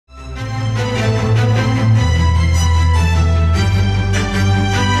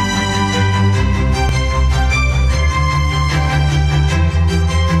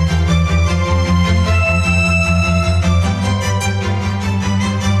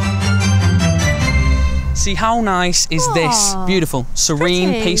See, how nice is this? Beautiful,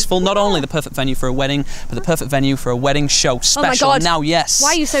 serene, peaceful. Not only the perfect venue for a wedding, but the perfect venue for a wedding show. Special. Oh my God. Now, yes.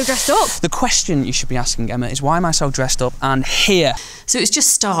 Why are you so dressed up? The question you should be asking, Emma, is why am I so dressed up and here? So it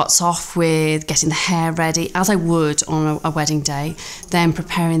just starts off with getting the hair ready, as I would on a wedding day, then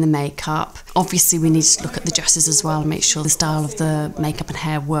preparing the makeup. Obviously, we need to look at the dresses as well and make sure the style of the makeup and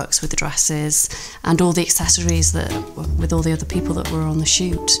hair works with the dresses and all the accessories that with all the other people that were on the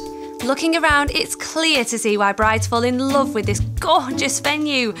shoot. Looking around, it's clear to see why brides fall in love with this gorgeous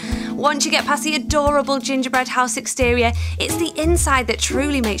venue. Once you get past the adorable gingerbread house exterior, it's the inside that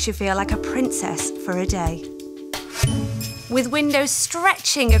truly makes you feel like a princess for a day. With windows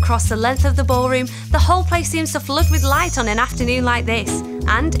stretching across the length of the ballroom, the whole place seems to flood with light on an afternoon like this.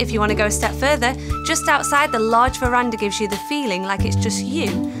 And if you want to go a step further, just outside the large veranda gives you the feeling like it's just you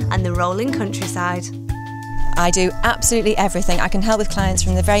and the rolling countryside. I do absolutely everything. I can help with clients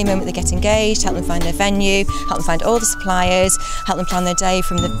from the very moment they get engaged, help them find their venue, help them find all the suppliers, help them plan their day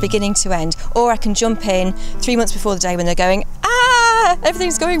from the beginning to end. Or I can jump in 3 months before the day when they're going,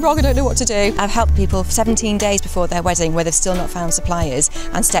 everything's going wrong, I don't know what to do. I've helped people 17 days before their wedding where they've still not found suppliers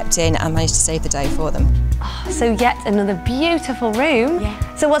and stepped in and managed to save the day for them. Oh, so yet another beautiful room.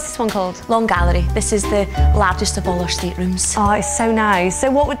 Yeah. So what's this one called? Long gallery. This is the largest of all our staterooms. Oh, it's so nice. So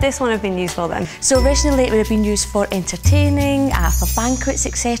what would this one have been used for then? So originally it would have been used for entertaining, for banquets,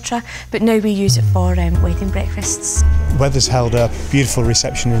 etc. But now we use it for wedding breakfasts. Weather's held up, beautiful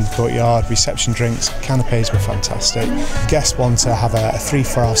reception in the courtyard, reception drinks, canapes were fantastic. Guests want to have a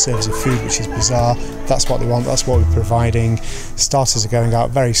 3-4 hour service of food, which is bizarre. That's what they want, that's what we're providing. Starters are going out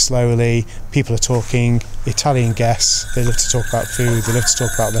very slowly, people are talking, Italian guests, they love to talk about food, they love to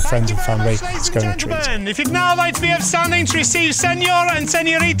talk about their friends and family. It's going to a treat. If you'd now like to be outstanding to receive Senor and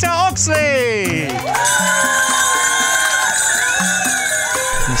Senorita Oxley.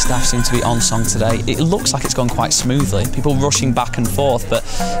 The staff seem to be on song today. It looks like it's gone quite smoothly. People rushing back and forth, but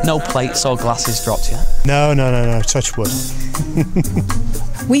no plates or glasses dropped yet. No, touch wood.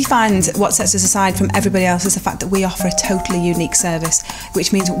 We find what sets us aside from everybody else is the fact that we offer a totally unique service,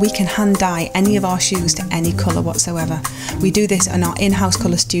 which means we can hand dye any of our shoes to any colour whatsoever. We do this in our in-house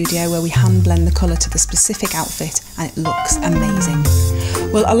colour studio where we hand blend the colour to the specific outfit and it looks amazing.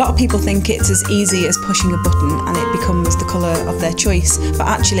 Well, a lot of people think it's as easy as pushing a button and it becomes the colour of their choice, but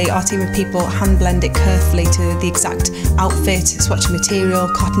actually our team of people hand blend it carefully to the exact outfit, swatch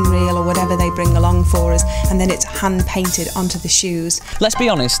material, cotton reel or whatever they bring along for us, and then it's hand painted onto the shoes. Let's be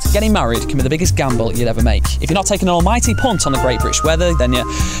honest, getting married can be the biggest gamble you'd ever make. If you're not taking an almighty punt on the great British weather, then you're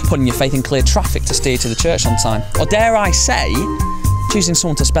putting your faith in clear traffic to steer you to the church on time. Or dare I say, choosing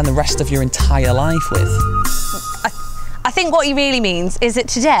someone to spend the rest of your entire life with. I think what he really means is that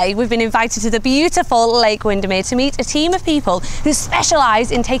today we've been invited to the beautiful Lake Windermere to meet a team of people who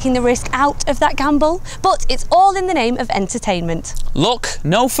specialise in taking the risk out of that gamble, but it's all in the name of entertainment. Look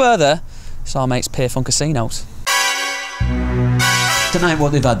no further, it's our mates Pierfun Casinos. Tonight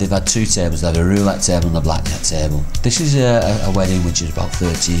what they've had 2 tables. They had a roulette table and a blackjack table. This is a wedding which is about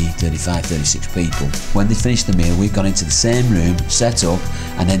 30, 35, 36 people. When they finished the meal, we've gone into the same room, set up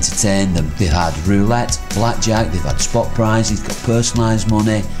and entertained them. They've had roulette, blackjack, they've had spot prizes, got personalised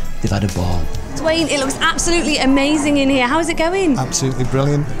money, they've had a ball. Dwayne, it looks absolutely amazing in here. How is it going? Absolutely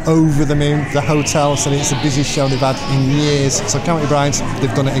brilliant. Over the moon. The hotel said it's the busiest show they've had in years. So County Brides,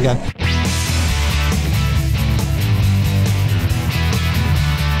 they've done it again.